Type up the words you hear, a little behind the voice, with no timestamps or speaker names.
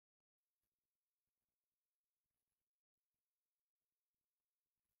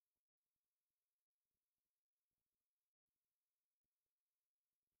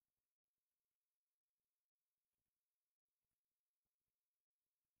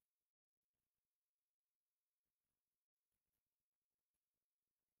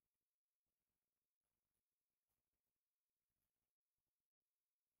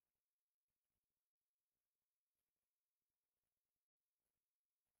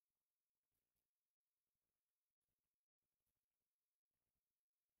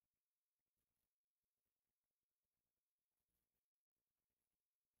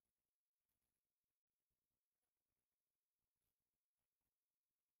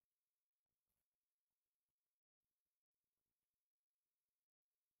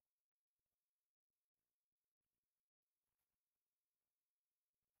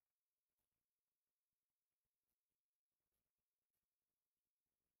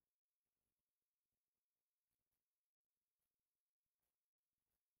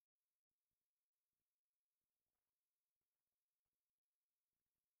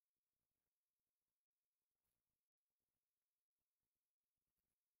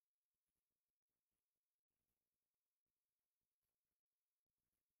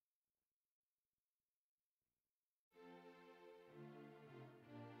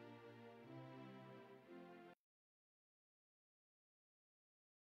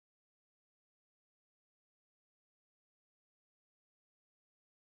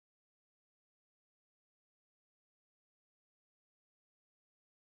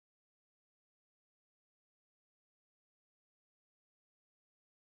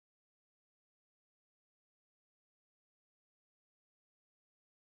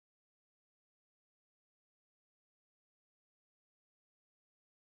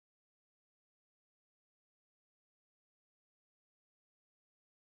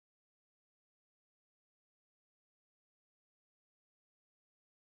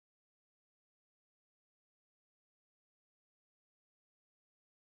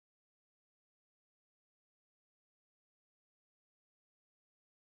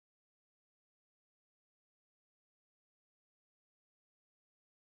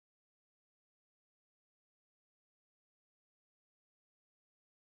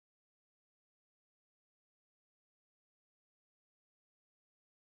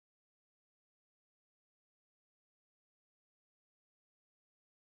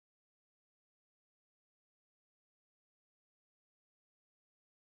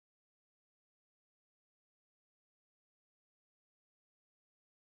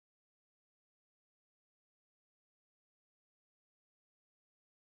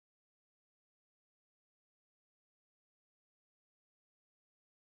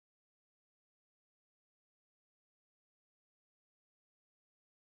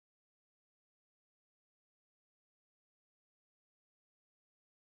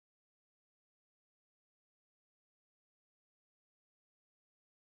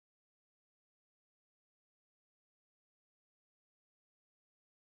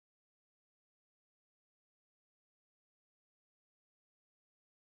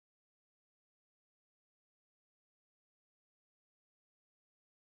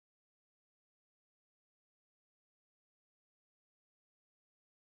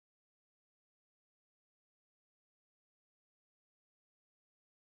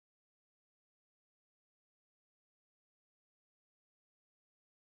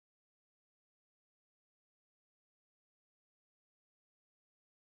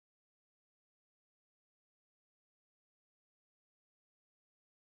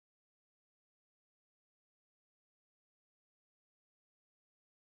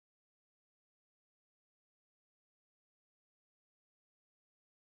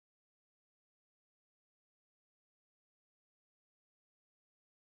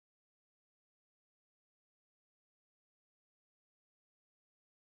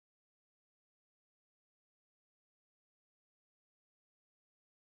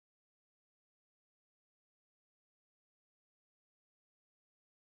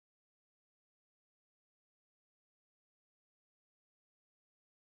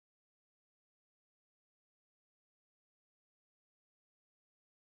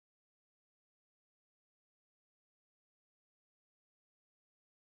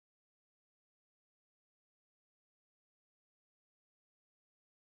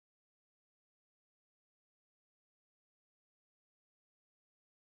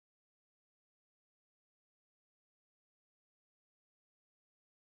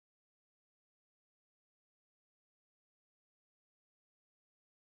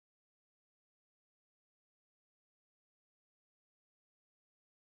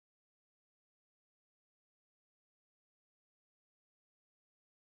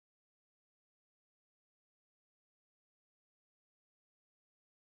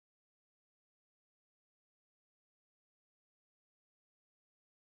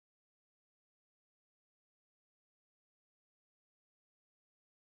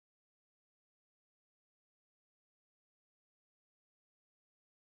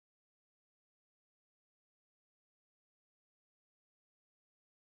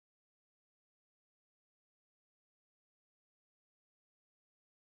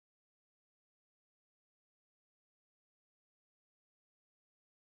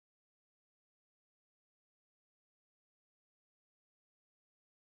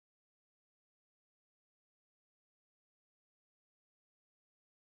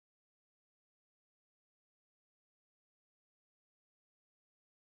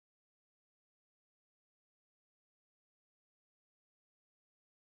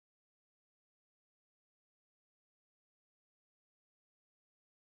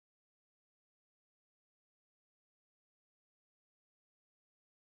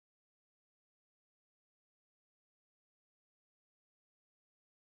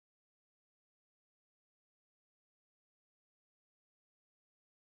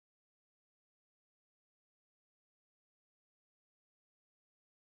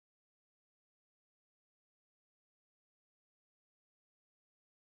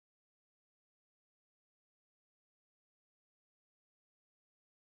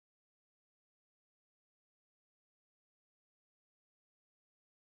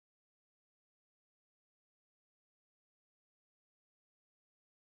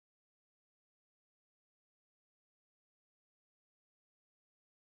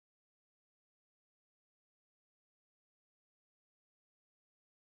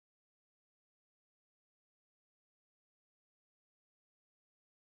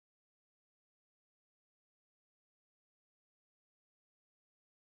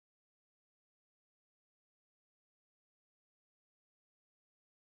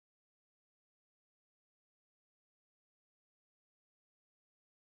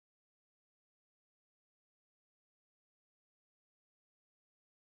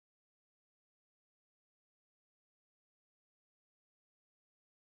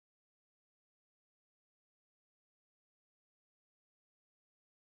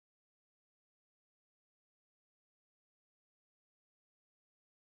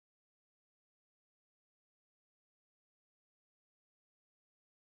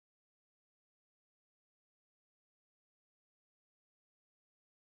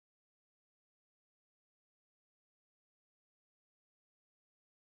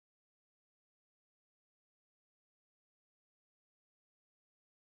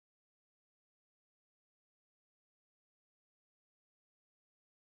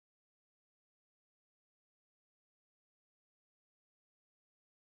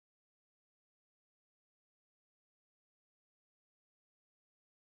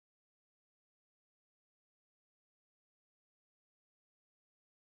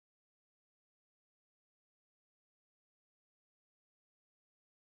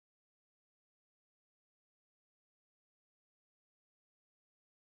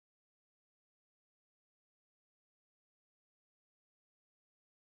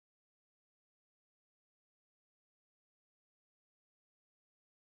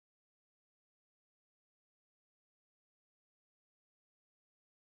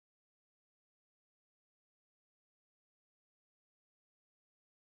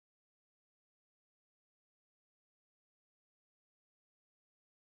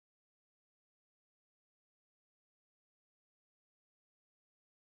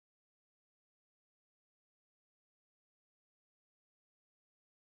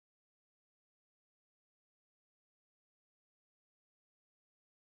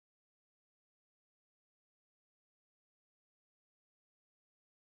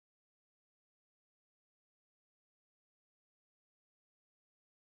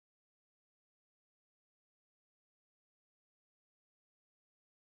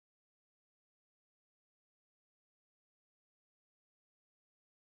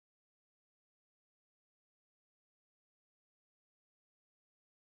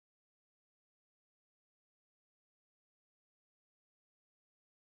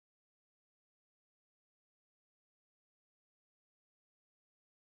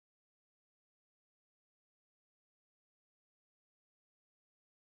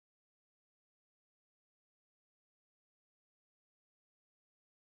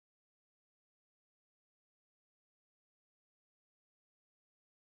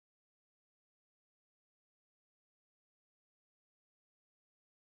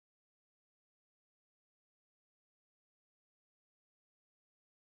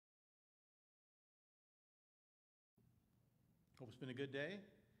Hope it's been a good day.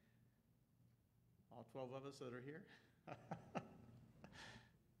 All 12 of us that are here.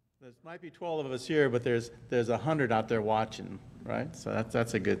 There might be 12 of us here, but there's 100 out there watching, right? So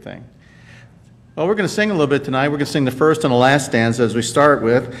that's a good thing. Well, we're going to sing a little bit tonight. We're going to sing the first and the last stanza as we start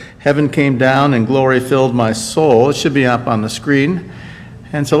with "Heaven Came Down and Glory Filled My Soul." It should be up on the screen.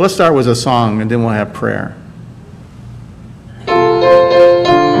 And so let's start with a song, and then we'll have prayer.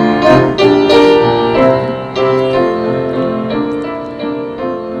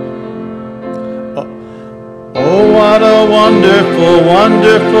 Oh, what a wonderful,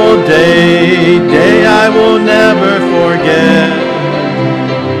 wonderful day, day I will never forget.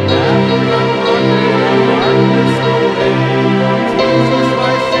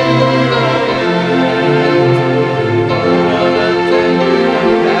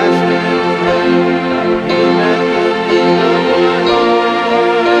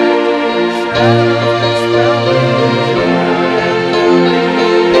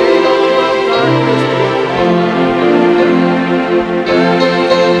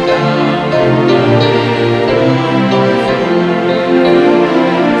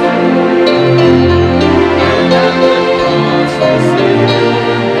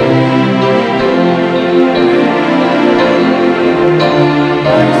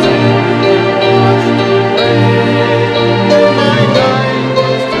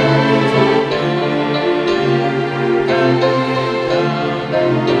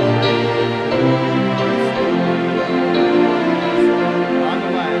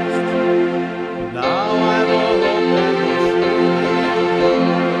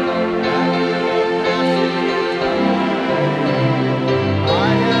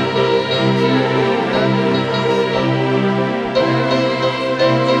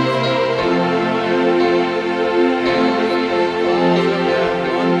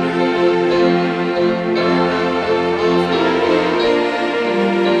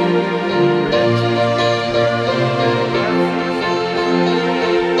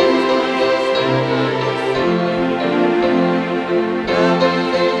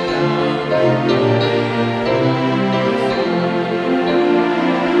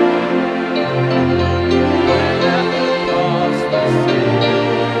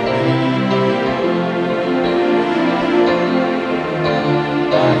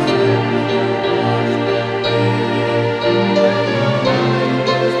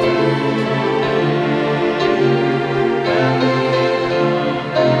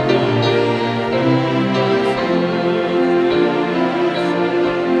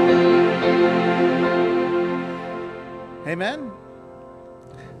 Amen?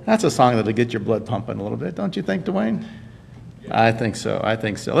 That's a song that'll get your blood pumping a little bit, don't you think, Dwayne? Yeah. I think so. I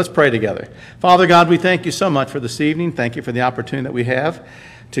think so. Let's pray together. Father God, we thank you so much for this evening. Thank you for the opportunity that we have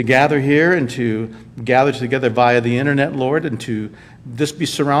to gather here and to gather together via the internet, Lord, and to just be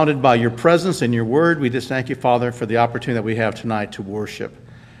surrounded by your presence and your word. We just thank you, Father, for the opportunity that we have tonight to worship.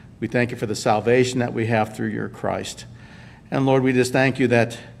 We thank you for the salvation that we have through your Christ. And Lord, we just thank you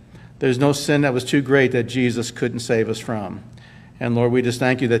that there's no sin that was too great that Jesus couldn't save us from. And Lord, we just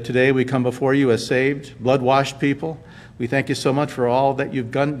thank you that today we come before you as saved, blood-washed people. We thank you so much for all that you've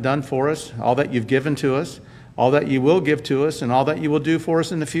done for us, all that you've given to us, all that you will give to us, and all that you will do for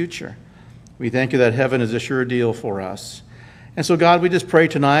us in the future. We thank you that heaven is a sure deal for us. And so, God, we just pray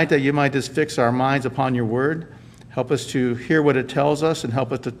tonight that you might just fix our minds upon your word. Help us to hear what it tells us and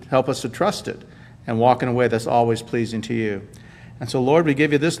help us to trust it and walk in a way that's always pleasing to you. And so, Lord, we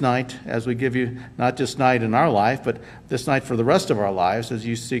give you this night as we give you not just night in our life, but this night for the rest of our lives as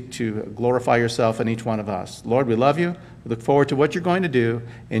you seek to glorify yourself in each one of us. Lord, we love you. We look forward to what you're going to do.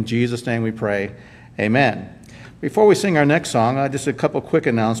 In Jesus' name we pray. Amen. Before we sing our next song, just a couple quick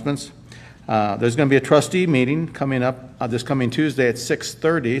announcements. There's going to be a trustee meeting coming up this coming Tuesday at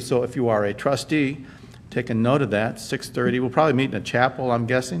 6:30. So if you are a trustee, take a note of that, 6:30. We'll probably meet in a chapel, I'm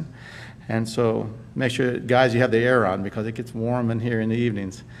guessing. And so make sure, guys, you have the air on because it gets warm in here in the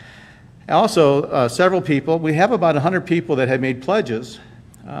evenings. Also, several people, we have about 100 people that have made pledges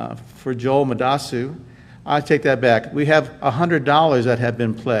for Joel Madasu. I take that back. We have $100 that have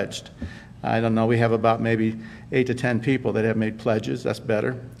been pledged. I don't know, we have about maybe 8 to 10 people that have made pledges. That's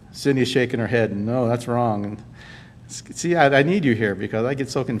better. Cindy's shaking her head. No, that's wrong. And see, I need you here because I get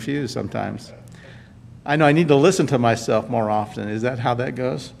so confused sometimes. I know I need to listen to myself more often. Is that how that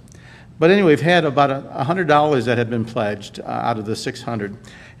goes? But anyway, we've had about $100 that have been pledged out of the 600.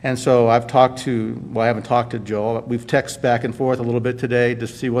 And so I've talked to, well, I haven't talked to Joel. We've texted back and forth a little bit today to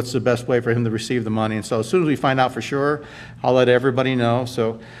see what's the best way for him to receive the money. And so as soon as we find out for sure, I'll let everybody know.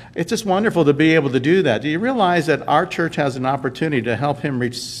 So it's just wonderful to be able to do that. Do you realize that our church has an opportunity to help him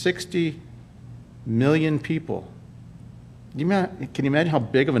reach 60 million people Can you imagine how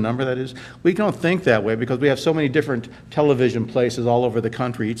big of a number that is? We don't think that way because we have so many different television places all over the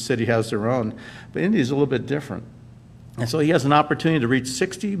country. Each city has their own. But India is a little bit different. And so he has an opportunity to reach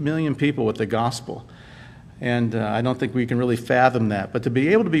 60 million people with the gospel. And I don't think we can really fathom that. But to be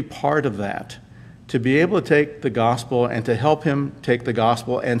able to be part of that, to be able to take the gospel and to help him take the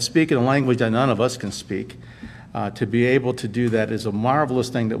gospel and speak in a language that none of us can speak, to be able to do that is a marvelous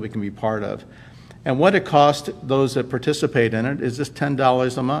thing that we can be part of. And what it costs those that participate in it is just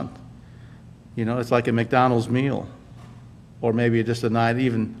 $10 a month. You know, it's like a McDonald's meal, or maybe just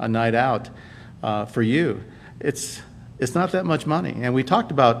even a night out for you. It's not that much money. And we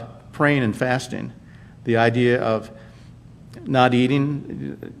talked about praying and fasting, the idea of not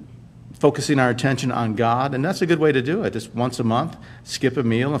eating, focusing our attention on God, and that's a good way to do it. Just once a month, skip a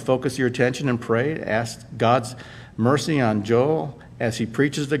meal and focus your attention and pray. Ask God's mercy on Joel as he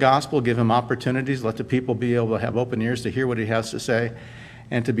preaches the gospel. Give him opportunities. Let the people be able to have open ears to hear what he has to say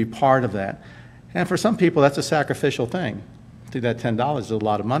and to be part of that. And for some people, that's a sacrificial thing. I think that $10 is a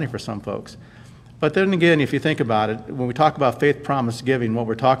lot of money for some folks. But then again, if you think about it, when we talk about faith promise giving, what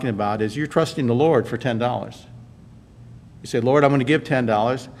we're talking about is you're trusting the Lord for $10. You say, Lord, I'm going to give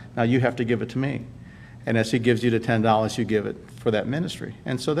 $10. Now you have to give it to me. And as he gives you the $10, you give it for that ministry.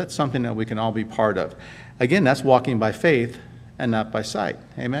 And so that's something that we can all be part of. Again, that's walking by faith and not by sight.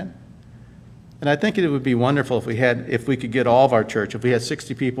 Amen? And I think it would be wonderful if we could get all of our church, if we had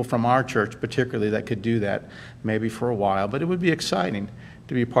 60 people from our church particularly that could do that, maybe for a while. But it would be exciting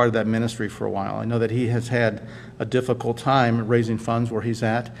to be part of that ministry for a while. I know that he has had a difficult time raising funds where he's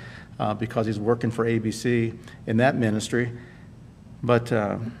at because he's working for ABC in that ministry. But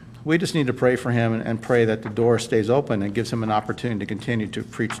we just need to pray for him and pray that the door stays open and gives him an opportunity to continue to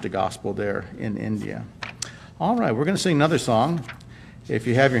preach the gospel there in India. All right, we're going to sing another song. If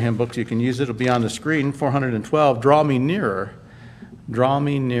you have your hymn books, you can use it. It'll be on the screen, 412, Draw Me Nearer. Draw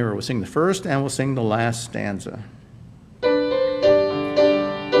Me Nearer. We'll sing the first and we'll sing the last stanza.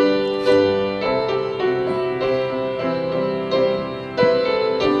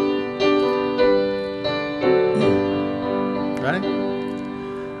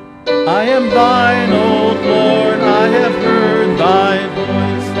 I am thine, O Lord, I have heard thy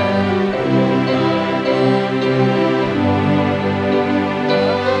voice.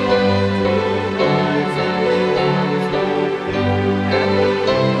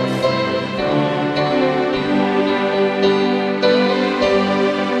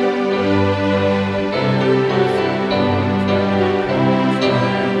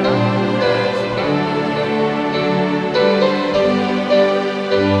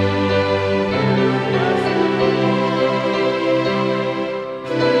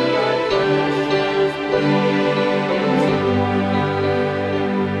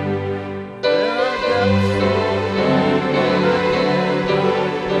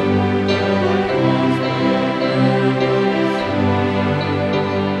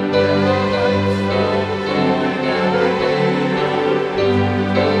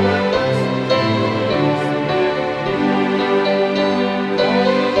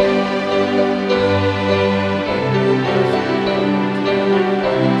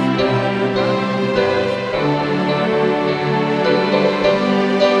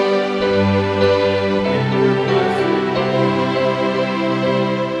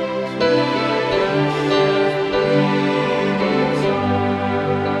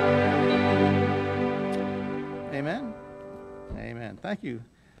 Thank you,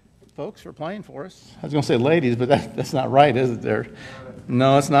 folks, for playing for us. I was going to say ladies, but that's not right, is it there?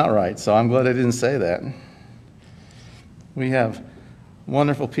 No, it's not right, so I'm glad I didn't say that. We have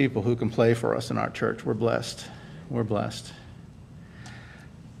wonderful people who can play for us in our church. We're blessed. We're blessed.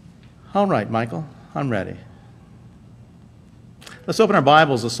 All right, Michael, I'm ready. Let's open our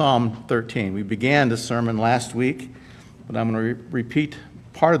Bibles to Psalm 13. We began this sermon last week, but I'm going to repeat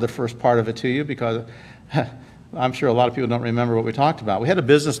part of the first part of it to you because I'm sure a lot of people don't remember what we talked about. We had a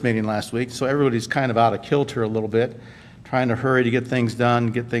business meeting last week, so everybody's kind of out of kilter a little bit, trying to hurry to get things done,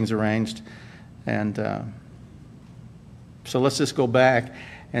 get things arranged. And so let's just go back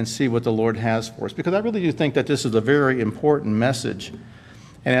and see what the Lord has for us, because I really do think that this is a very important message.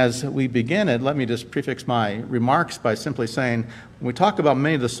 And as we begin it, let me just prefix my remarks by simply saying, when we talk about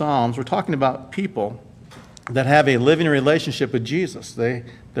many of the Psalms, we're talking about people that have a living relationship with Jesus.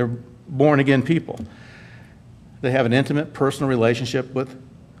 They're born-again people. They have an intimate, personal relationship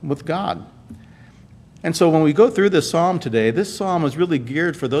with God. And so when we go through this psalm today, this psalm is really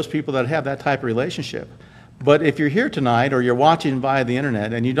geared for those people that have that type of relationship. But if you're here tonight or you're watching via the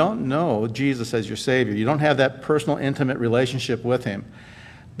internet and you don't know Jesus as your Savior, you don't have that personal, intimate relationship with Him,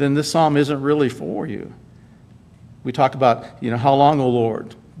 then this psalm isn't really for you. We talk about, how long, O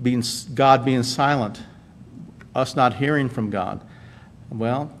Lord, God being silent, us not hearing from God.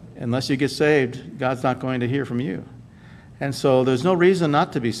 Well, unless you get saved, God's not going to hear from you. And so there's no reason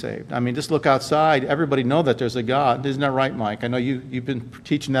not to be saved. I mean, just look outside. Everybody know that there's a God. Isn't that right, Mike? I know you've been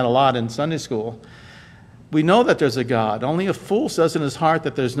teaching that a lot in Sunday school. We know that there's a God. Only a fool says in his heart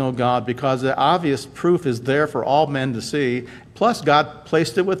that there's no God, because the obvious proof is there for all men to see. Plus, God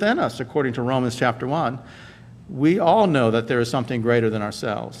placed it within us, according to Romans chapter 1. We all know that there is something greater than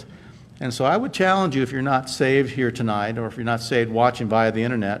ourselves. And so I would challenge you, if you're not saved here tonight, or if you're not saved watching via the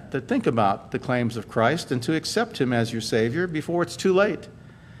internet, to think about the claims of Christ and to accept him as your Savior before it's too late,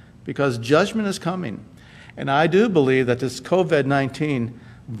 because judgment is coming. And I do believe that this COVID-19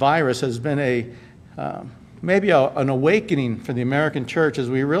 virus has been maybe an awakening for the American church, as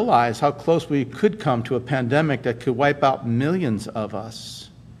we realize how close we could come to a pandemic that could wipe out millions of us.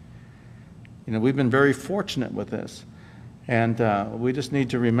 We've been very fortunate with this. And we just need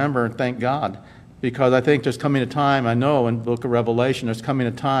to remember and thank God, because I think there's coming a time, I know in the book of Revelation, there's coming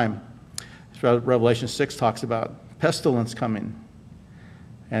a time, Revelation 6 talks about pestilence coming.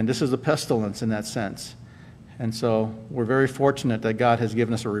 And this is a pestilence in that sense. And so we're very fortunate that God has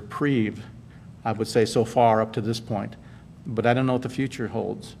given us a reprieve, I would say, so far up to this point. But I don't know what the future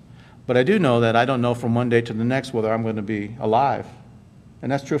holds. But I do know that I don't know from one day to the next whether I'm going to be alive.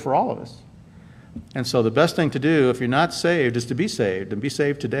 And that's true for all of us. And so the best thing to do, if you're not saved, is to be saved, and be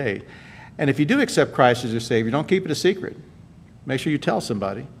saved today. And if you do accept Christ as your Savior, don't keep it a secret. Make sure you tell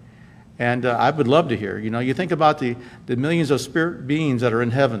somebody. And I would love to hear. You think about the millions of spirit beings that are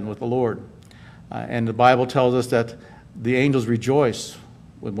in heaven with the Lord. And the Bible tells us that the angels rejoice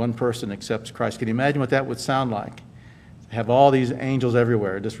when one person accepts Christ. Can you imagine what that would sound like? Have all these angels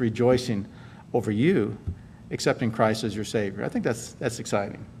everywhere just rejoicing over you accepting Christ as your Savior. I think that's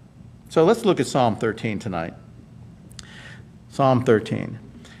exciting. So let's look at Psalm 13 tonight. Psalm 13.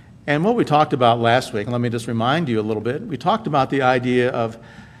 And what we talked about last week, and let me just remind you a little bit, we talked about the idea of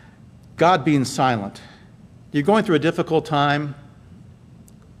God being silent. You're going through a difficult time,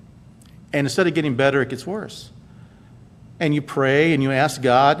 and instead of getting better, it gets worse. And you pray, and you ask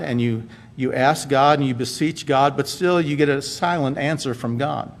God, and you ask God, and you beseech God, but still you get a silent answer from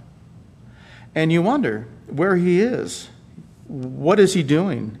God. And you wonder where he is. What is he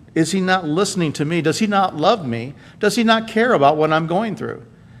doing? Is he not listening to me? Does he not love me? Does he not care about what I'm going through?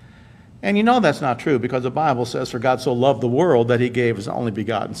 And that's not true, because the Bible says, for God so loved the world that he gave his only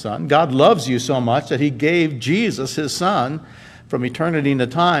begotten Son. God loves you so much that he gave Jesus, his Son, from eternity into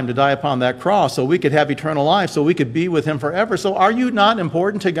time to die upon that cross so we could have eternal life, so we could be with him forever. So are you not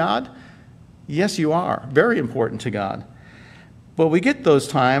important to God? Yes, you are. Very important to God. But we get those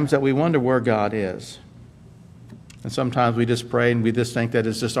times that we wonder where God is. And sometimes we just pray and we just think that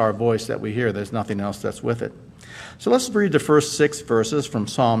it's just our voice that we hear. There's nothing else that's with it. So let's read the first 6 verses from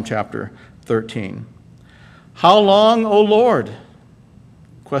Psalm chapter 13. How long, O Lord?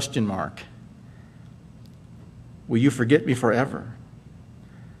 Question mark. Will you forget me forever?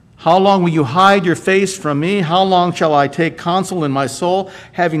 How long will you hide your face from me? How long shall I take counsel in my soul,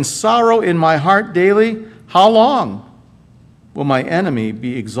 having sorrow in my heart daily? How long will my enemy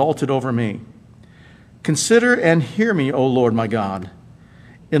be exalted over me? Consider and hear me, O Lord my God.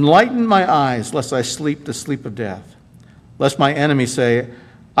 Enlighten my eyes, lest I sleep the sleep of death. Lest my enemy say,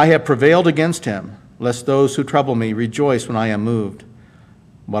 I have prevailed against him. Lest those who trouble me rejoice when I am moved.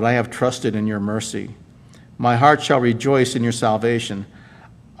 But I have trusted in your mercy. My heart shall rejoice in your salvation.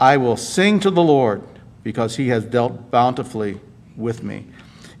 I will sing to the Lord, because he has dealt bountifully with me.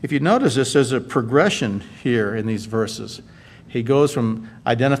 If you notice this, there's a progression here in these verses. He goes from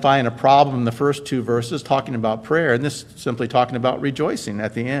identifying a problem in the first 2 verses, talking about prayer, and this simply talking about rejoicing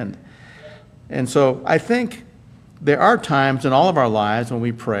at the end. And so I think there are times in all of our lives when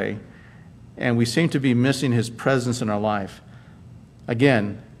we pray and we seem to be missing his presence in our life.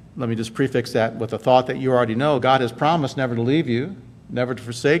 Again, let me just prefix that with a thought that you already know. God has promised never to leave you, never to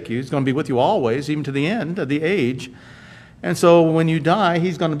forsake you. He's going to be with you always, even to the end of the age. And so when you die,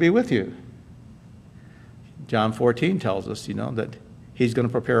 he's going to be with you. John 14 tells us, that he's going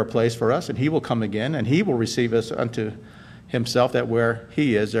to prepare a place for us, and he will come again, and he will receive us unto himself, that where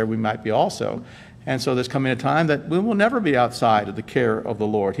he is, there we might be also. And so there's coming a time that we will never be outside of the care of the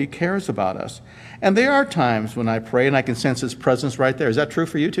Lord. He cares about us. And there are times when I pray and I can sense his presence right there. Is that true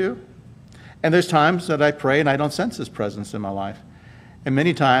for you too? And there's times that I pray and I don't sense his presence in my life. And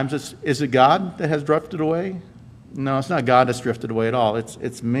many times, is it God that has drifted away? No, it's not God that's drifted away at all.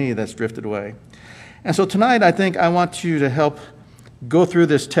 It's me that's drifted away. And so tonight, I think I want you to help go through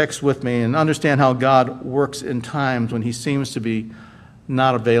this text with me and understand how God works in times when he seems to be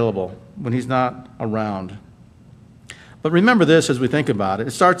not available, when he's not around. But remember this as we think about it.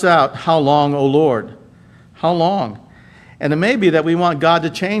 It starts out, how long, O Lord? How long? And it may be that we want God to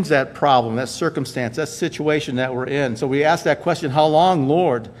change that problem, that circumstance, that situation that we're in. So we ask that question, how long,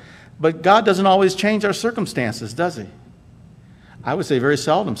 Lord? But God doesn't always change our circumstances, does he? I would say very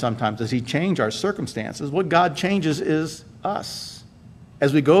seldom sometimes does he change our circumstances. What God changes is us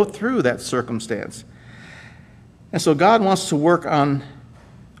as we go through that circumstance. And so God wants to work on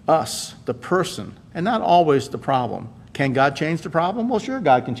us, the person, and not always the problem. Can God change the problem? Well, sure,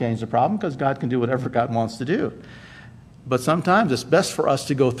 God can change the problem because God can do whatever God wants to do. But sometimes it's best for us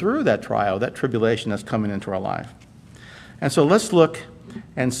to go through that trial, that tribulation that's coming into our life. And so let's look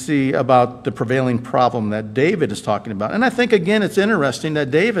and see about the prevailing problem that David is talking about. And I think, again, it's interesting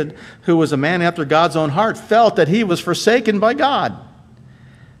that David, who was a man after God's own heart, felt that he was forsaken by God.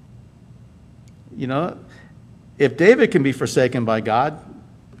 You know, if David can be forsaken by God,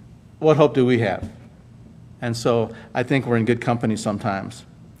 what hope do we have? And so I think we're in good company sometimes.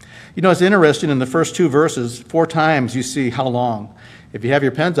 You know, it's interesting, in the first 2 verses, 4 times you see how long. If you have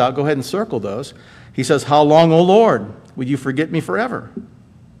your pens out, go ahead and circle those. He says, how long, O Lord, will you forget me forever?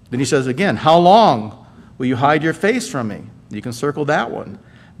 Then he says again, how long will you hide your face from me? You can circle that one.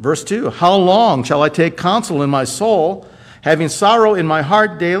 Verse 2, how long shall I take counsel in my soul, having sorrow in my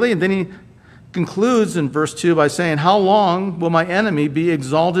heart daily? And then he concludes in verse 2 by saying, how long will my enemy be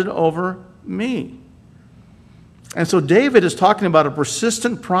exalted over me? And so David is talking about a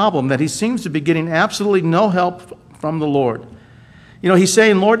persistent problem that he seems to be getting absolutely no help from the Lord. You know, he's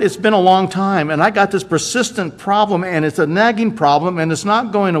saying, Lord, it's been a long time, and I got this persistent problem, and it's a nagging problem, and it's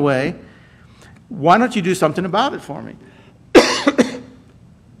not going away. Why don't you do something about it for me?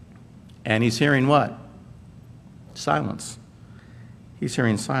 And he's hearing what? Silence. He's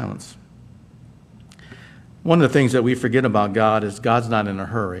hearing silence. One of the things that we forget about God is God's not in a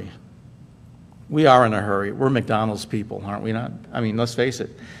hurry. We are in a hurry. We're McDonald's people, aren't we not? I mean, let's face it.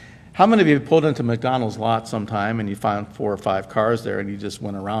 How many of you pulled into McDonald's lot sometime and you found 4 or 5 cars there and you just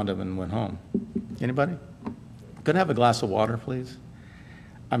went around them and went home? Anybody? Could I have a glass of water, please?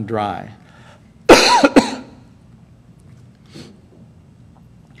 I'm dry.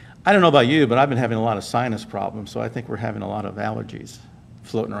 I don't know about you, but I've been having a lot of sinus problems, so I think we're having a lot of allergies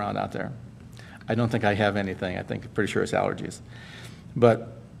floating around out there. I don't think I have anything. I'm pretty sure it's allergies.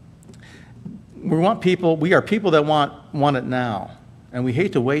 But we are people that want it now, and we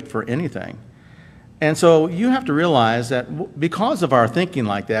hate to wait for anything. And so you have to realize that because of our thinking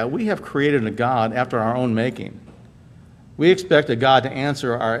like that, we have created a God after our own making. We expect a God to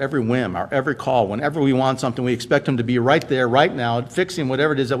answer our every whim, our every call. Whenever we want something, we expect him to be right there, right now, fixing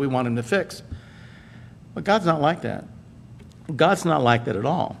whatever it is that we want him to fix. But God's not like that. God's not like that at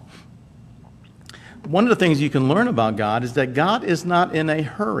all. One of the things you can learn about God is that God is not in a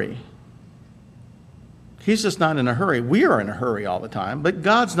hurry. He's just not in a hurry. We are in a hurry all the time, but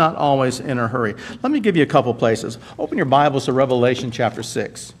God's not always in a hurry. Let me give you a couple places. Open your Bibles to Revelation chapter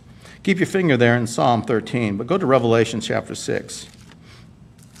 6. Keep your finger there in Psalm 13, but go to Revelation chapter 6.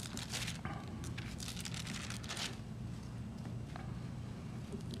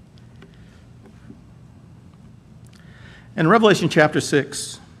 In Revelation chapter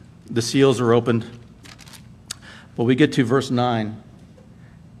 6, the seals are opened. Well, we get to verse 9,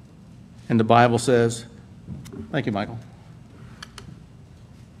 and the Bible says, thank you, Michael.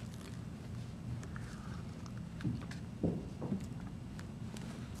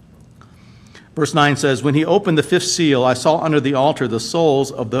 Verse 9 says, when he opened the 5th seal, I saw under the altar the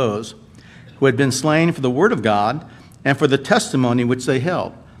souls of those who had been slain for the word of God and for the testimony which they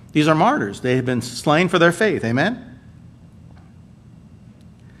held. These are martyrs. They have been slain for their faith. Amen?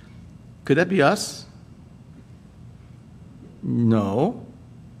 Could that be us? No.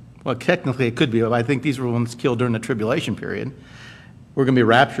 Well, technically it could be. I think these were ones killed during the tribulation period. We're going to be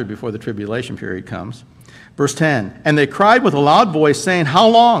raptured before the tribulation period comes. Verse 10, and they cried with a loud voice, saying, how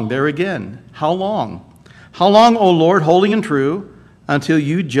long? There again, how long? How long, O Lord, holy and true, until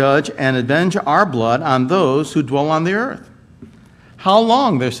you judge and avenge our blood on those who dwell on the earth? How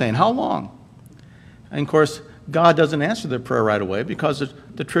long? They're saying, how long? And of course, God doesn't answer their prayer right away because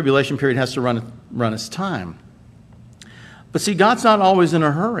the tribulation period has to run its time. But see, God's not always in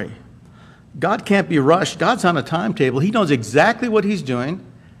a hurry. God can't be rushed. God's on a timetable. He knows exactly what he's doing,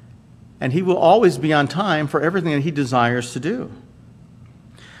 and he will always be on time for everything that he desires to do.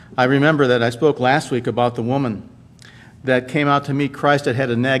 I remember that I spoke last week about the woman that came out to meet Christ that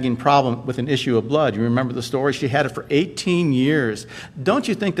had a nagging problem with an issue of blood. You remember the story? She had it for 18 years. Don't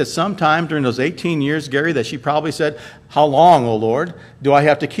you think that sometime during those 18 years, Gary, that she probably said, how long, O Lord, do I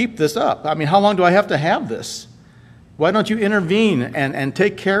have to keep this up? I mean, how long do I have to have this? Why don't you intervene and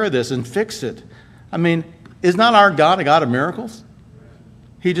take care of this and fix it? I mean, Is not our God a God of miracles?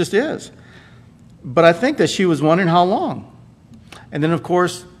 He just is. But I think that she was wondering how long. And then, of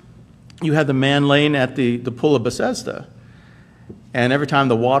course, you had the man laying at the pool of Bethesda. And every time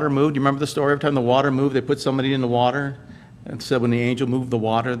the water moved, you remember the story? Every time the water moved, they put somebody in the water and said when the angel moved the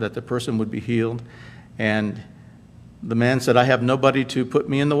water that the person would be healed. And the man said, I have nobody to put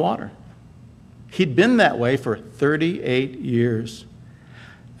me in the water. He'd been that way for 38 years.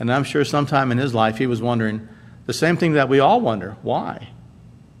 And I'm sure sometime in his life he was wondering the same thing that we all wonder. Why?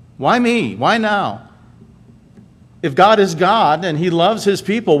 Why me? Why now? If God is God and he loves his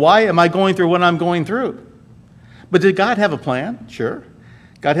people, why am I going through what I'm going through? But did God have a plan? Sure.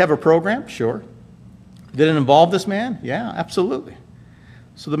 God have a program? Sure. Did it involve this man? Yeah, absolutely.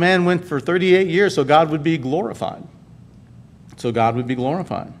 So the man went for 38 years so God would be glorified. So God would be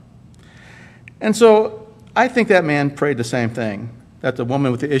glorified. And so I think that man prayed the same thing, that the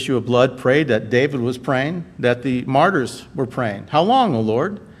woman with the issue of blood prayed, that David was praying, that the martyrs were praying. How long, O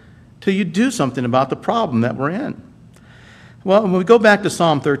Lord, till you do something about the problem that we're in? Well, when we go back to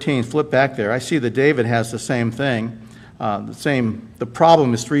Psalm 13, flip back there, I see that David has the same thing. The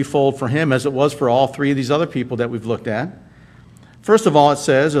problem is threefold for him as it was for all three of these other people that we've looked at. First of all, it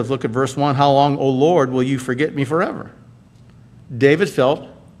says, let's look at verse 1, how long, O Lord, will you forget me forever? David felt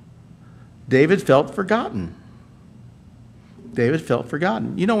forgotten. David felt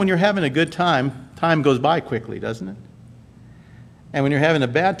forgotten. You know, when you're having a good time, time goes by quickly, doesn't it? And when you're having a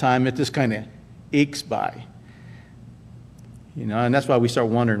bad time, it just kind of aches by. You know, and that's why we start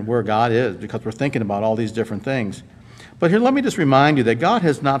wondering where God is, because we're thinking about all these different things. But here, let me just remind you that God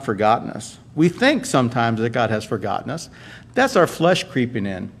has not forgotten us. We think sometimes that God has forgotten us. That's our flesh creeping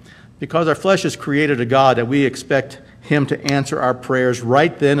in, because our flesh has created a God that we expect him to answer our prayers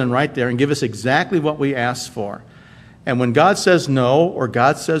right then and right there and give us exactly what we ask for. And when God says no or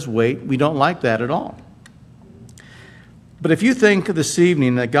God says wait, we don't like that at all. But if you think this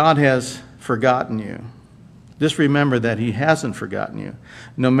evening that God has forgotten you, just remember that he hasn't forgotten you.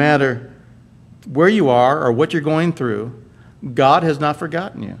 No matter where you are or what you're going through, God has not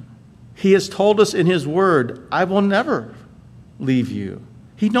forgotten you. He has told us in his word, I will never leave you.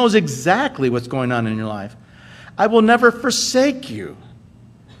 He knows exactly what's going on in your life. I will never forsake you,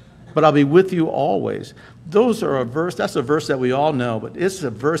 but I'll be with you always. That's a verse that we all know, but it's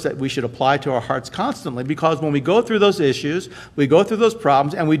a verse that we should apply to our hearts constantly, because when we go through those issues, we go through those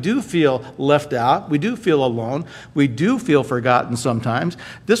problems, and we do feel left out, we do feel alone, we do feel forgotten sometimes.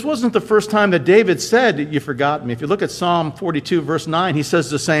 This wasn't the first time that David said, you forgot me. If you look at Psalm 42, verse 9, he says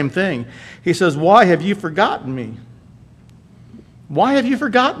the same thing. He says, why have you forgotten me? Why have you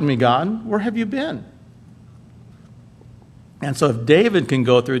forgotten me, God? Where have you been? And so if David can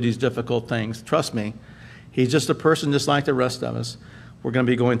go through these difficult things, trust me, he's just a person just like the rest of us. We're going to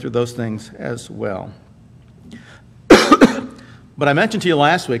be going through those things as well. But I mentioned to you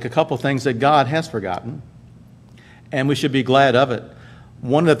last week a couple things that God has forgotten, and we should be glad of it.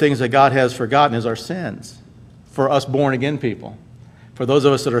 One of the things that God has forgotten is our sins for us born-again people, for those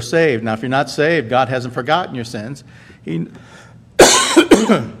of us that are saved. Now, if you're not saved, God hasn't forgotten your sins. He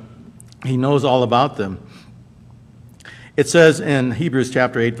knows all about them. It says in Hebrews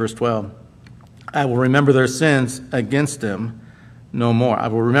chapter 8, verse 12, I will remember their sins against them no more. I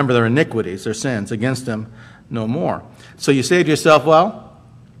will remember their iniquities, their sins against them no more. So you say to yourself, well,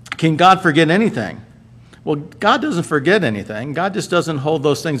 can God forget anything? Well, God doesn't forget anything. God just doesn't hold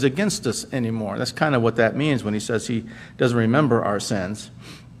those things against us anymore. That's kind of what that means when he says he doesn't remember our sins.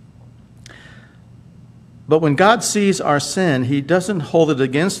 But when God sees our sin, he doesn't hold it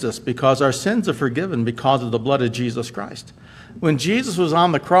against us, because our sins are forgiven because of the blood of Jesus Christ. When Jesus was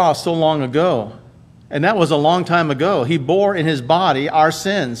on the cross so long ago, and that was a long time ago, he bore in his body our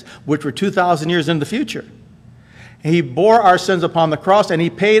sins, which were 2,000 years in the future. He bore our sins upon the cross, and he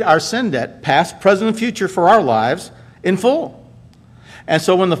paid our sin debt, past, present, and future, for our lives in full. And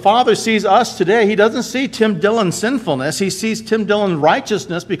so when the Father sees us today, he doesn't see Tim Dillon's sinfulness. He sees Tim Dillon's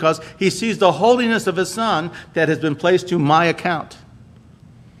righteousness, because he sees the holiness of his Son that has been placed to my account.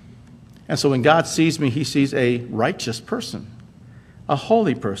 And so when God sees me, he sees a righteous person, a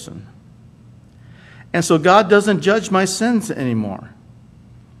holy person. And so God doesn't judge my sins anymore.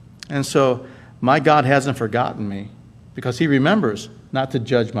 And so my God hasn't forgotten me, because he remembers not to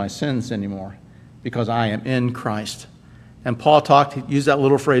judge my sins anymore, because I am in Christ. And Paul used that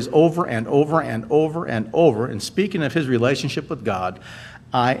little phrase over and over and over and over. And speaking of his relationship with God,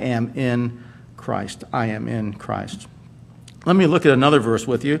 I am in Christ. I am in Christ. Let me look at another verse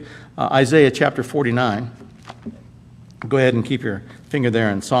with you. Isaiah chapter 49. Go ahead and keep your finger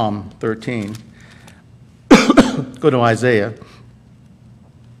there in Psalm 13. Go to Isaiah.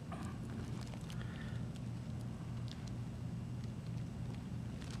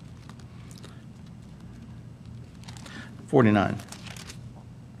 49.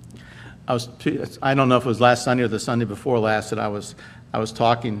 I don't know if it was last Sunday or the Sunday before last that I was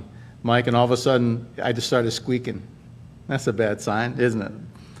talking, Mike, and all of a sudden I just started squeaking. That's a bad sign, isn't it?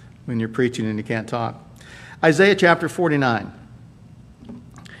 When you're preaching and you can't talk. Isaiah chapter 49.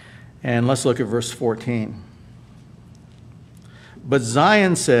 And let's look at verse 14. But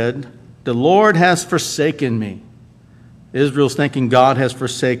Zion said, the Lord has forsaken me. Israel's thinking God has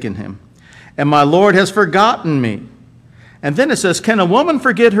forsaken him. And my Lord has forgotten me. And then it says, can a woman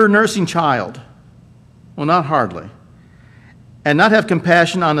forget her nursing child? Well, not hardly. And not have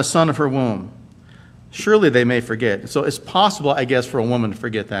compassion on the son of her womb. Surely they may forget. So it's possible, I guess, for a woman to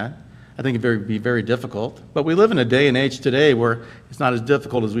forget that. I think it would be very difficult. But we live in a day and age today where it's not as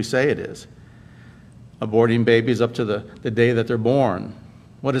difficult as we say it is. Aborting babies up to the day that they're born.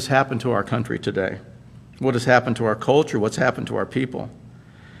 What has happened to our country today? What has happened to our culture? What's happened to our people?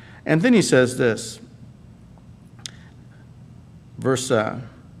 And then he says this.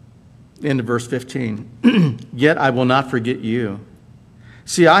 End of verse 15. Yet I will not forget you.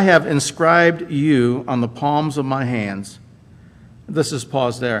 See, I have inscribed you on the palms of my hands. This is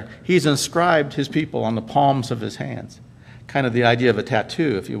pause there. He's inscribed his people on the palms of his hands. Kind of the idea of a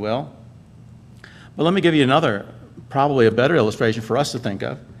tattoo, if you will. But let me give you another, probably a better illustration for us to think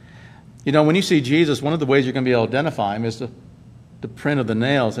of. You know, when you see Jesus, one of the ways you're going to be able to identify him is the print of the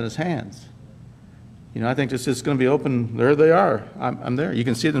nails in his hands. You know, I think this is going to be open. There they are. I'm there. You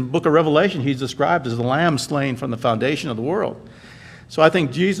can see it in the book of Revelation. He's described as the lamb slain from the foundation of the world. So I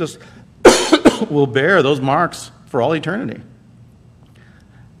think Jesus will bear those marks for all eternity,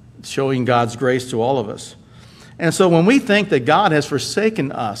 showing God's grace to all of us. And so when we think that God has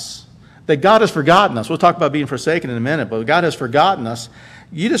forsaken us, that God has forgotten us, we'll talk about being forsaken in a minute, but God has forgotten us,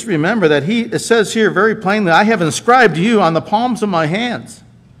 you just remember that it says here very plainly, I have inscribed you on the palms of my hands.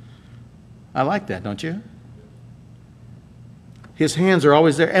 I like that, don't you? His hands are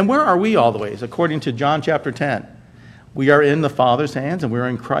always there. And where are we always? According to John chapter 10, we are in the Father's hands and we're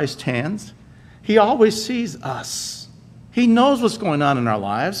in Christ's hands. He always sees us. He knows what's going on in our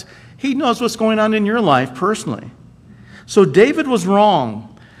lives. He knows what's going on in your life personally. So David was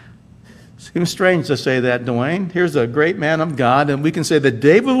wrong. Seems strange to say that, Dwayne. Here's a great man of God, and we can say that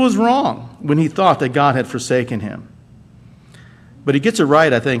David was wrong when he thought that God had forsaken him. But he gets it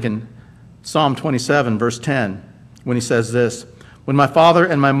right, I think, in Psalm 27, verse 10, when he says this, when my father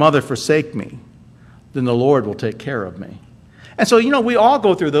and my mother forsake me, then the Lord will take care of me. And so, you know, we all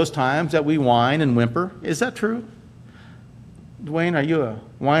go through those times that we whine and whimper. Is that true? Dwayne, are you a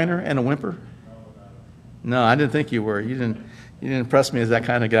whiner and a whimper? No, I didn't think you were. You didn't impress me as that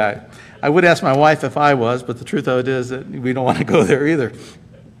kind of guy. I would ask my wife if I was, but the truth of it is that we don't want to go there either.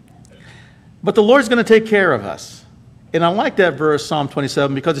 But the Lord's going to take care of us. And I like that verse, Psalm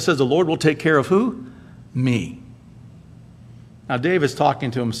 27, because it says the Lord will take care of who? Me. Now, David's talking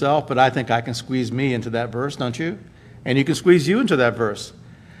to himself, but I think I can squeeze me into that verse, don't you? And you can squeeze you into that verse.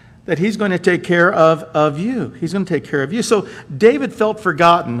 That he's going to take care of you. He's going to take care of you. So David felt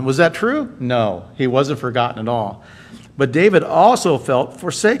forgotten. Was that true? No, he wasn't forgotten at all. But David also felt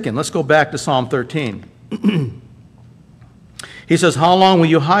forsaken. Let's go back to Psalm 13. He says, how long will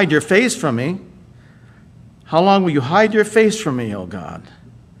you hide your face from me? How long will you hide your face from me, O God?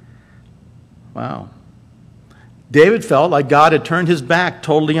 Wow. David felt like God had turned his back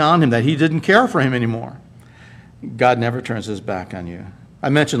totally on him, that he didn't care for him anymore. God never turns his back on you. I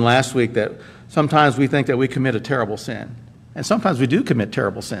mentioned last week that sometimes we think that we commit a terrible sin. And sometimes we do commit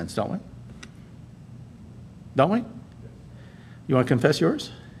terrible sins, don't we? Don't we? You want to confess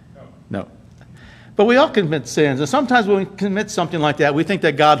yours? No. But we all commit sins. And sometimes when we commit something like that, we think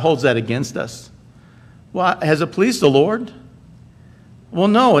that God holds that against us. Well, has it pleased the Lord? Well,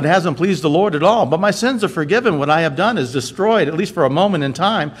 no, it hasn't pleased the Lord at all. But my sins are forgiven. What I have done is destroyed, at least for a moment in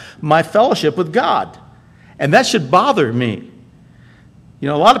time, my fellowship with God. And that should bother me. You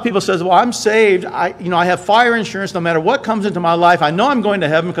know, a lot of people say, well, I'm saved. I have fire insurance no matter what comes into my life. I know I'm going to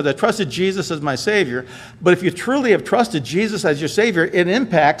heaven because I trusted Jesus as my Savior. But if you truly have trusted Jesus as your Savior, it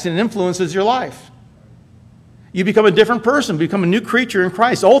impacts and influences your life. You become a different person, become a new creature in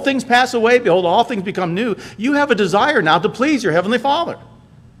Christ. Old things pass away, behold, all things become new. You have a desire now to please your Heavenly Father.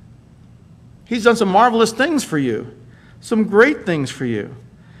 He's done some marvelous things for you, some great things for you.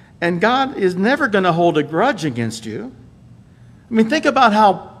 And God is never going to hold a grudge against you. I mean, think about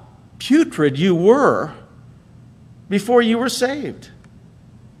how putrid you were before you were saved.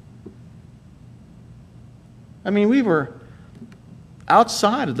 I mean, we were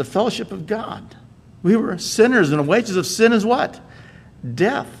outside of the fellowship of God. We were sinners, and the wages of sin is what?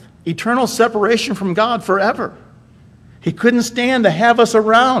 Death. Eternal separation from God forever. He couldn't stand to have us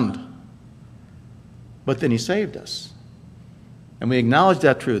around. But then he saved us. and we acknowledged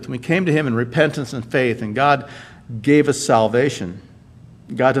that truth, and we came to him in repentance and faith, and God gave us salvation,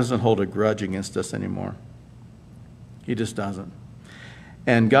 God doesn't hold a grudge against us anymore. He just doesn't.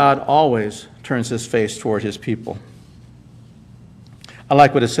 And God always turns his face toward his people. I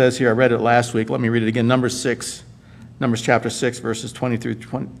like what it says here. I read it last week. Let me read it again. Numbers chapter 6, verses 20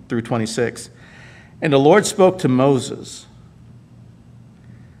 through 26. And the Lord spoke to Moses,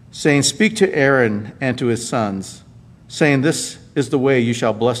 saying, "Speak to Aaron and to his sons, saying, This is the way you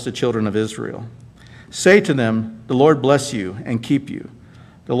shall bless the children of Israel. Say to them, the Lord bless you and keep you.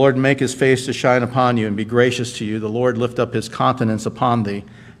 The Lord make his face to shine upon you and be gracious to you. The Lord lift up his countenance upon thee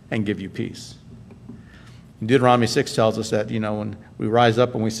and give you peace." Deuteronomy 6 tells us that, when we rise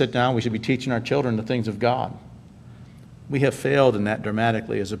up and we sit down, we should be teaching our children the things of God. We have failed in that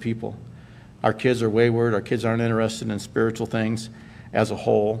dramatically as a people. Our kids are wayward. Our kids aren't interested in spiritual things as a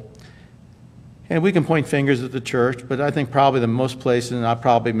whole. And we can point fingers at the church, but I think probably the most places, and I'll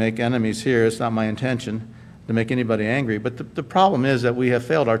probably make enemies here, it's not my intention to make anybody angry, but the problem is that we have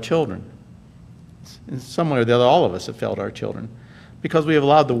failed our children. In some way or the other, all of us have failed our children because we have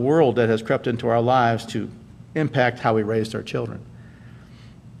allowed the world that has crept into our lives to impact how we raised our children.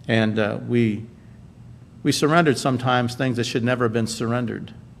 And we surrendered sometimes things that should never have been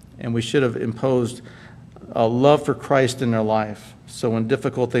surrendered. And we should have imposed a love for Christ in their life. So when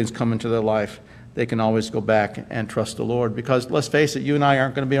difficult things come into their life, they can always go back and trust the Lord. Because let's face it, you and I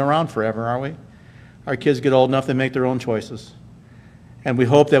aren't going to be around forever, are we? Our kids get old enough, they make their own choices. And we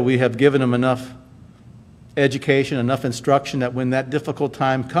hope that we have given them enough education, enough instruction that when that difficult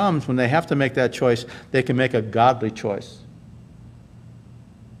time comes, when they have to make that choice, they can make a godly choice.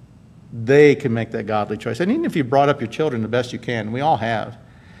 They can make that godly choice. And even if you brought up your children the best you can, we all have,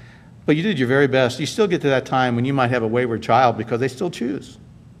 but you did your very best, you still get to that time when you might have a wayward child because they still choose.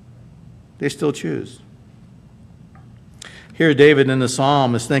 They still choose. Here David in the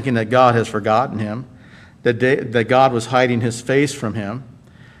psalm is thinking that God has forgotten him, that God was hiding his face from him.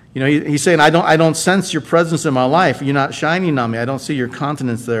 He's saying, I don't sense your presence in my life. You're not shining on me. I don't see your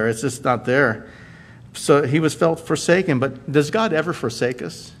countenance there. It's just not there. So he was felt forsaken. But does God ever forsake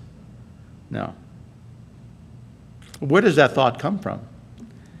us? No. Where does that thought come from?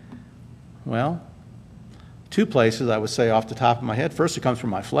 Well, two places I would say off the top of my head. First, it comes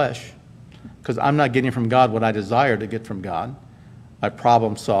from my flesh, because I'm not getting from God what I desire to get from God. My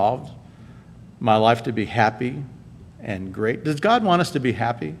problem solved, my life to be happy and great. Does God want us to be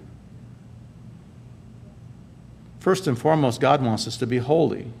happy? First and foremost, God wants us to be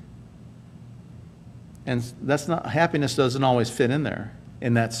holy. And happiness doesn't always fit in there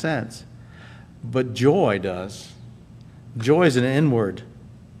in that sense. But joy does. Joy is an inward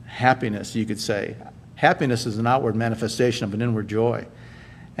happiness, you could say. Happiness is an outward manifestation of an inward joy.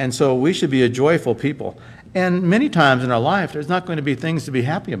 And so we should be a joyful people. And many times in our life, there's not going to be things to be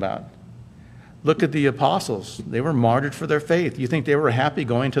happy about. Look at the apostles. They were martyred for their faith. You think they were happy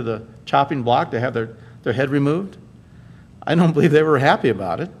going to the chopping block to have their head removed? I don't believe they were happy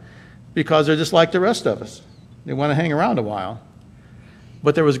about it, because they're just like the rest of us. They want to hang around a while.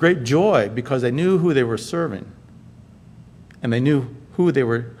 But there was great joy because they knew who they were serving. And they knew who they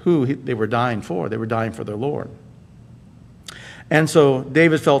were dying for. They were dying for their Lord. And so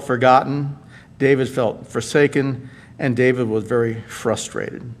David felt forgotten, David felt forsaken, and David was very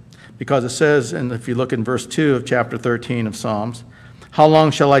frustrated. Because it says, and if you look in verse 2 of chapter 13 of Psalms, "How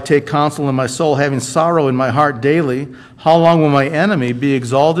long shall I take counsel in my soul, having sorrow in my heart daily? How long will my enemy be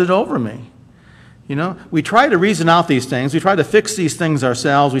exalted over me?" We try to reason out these things. We try to fix these things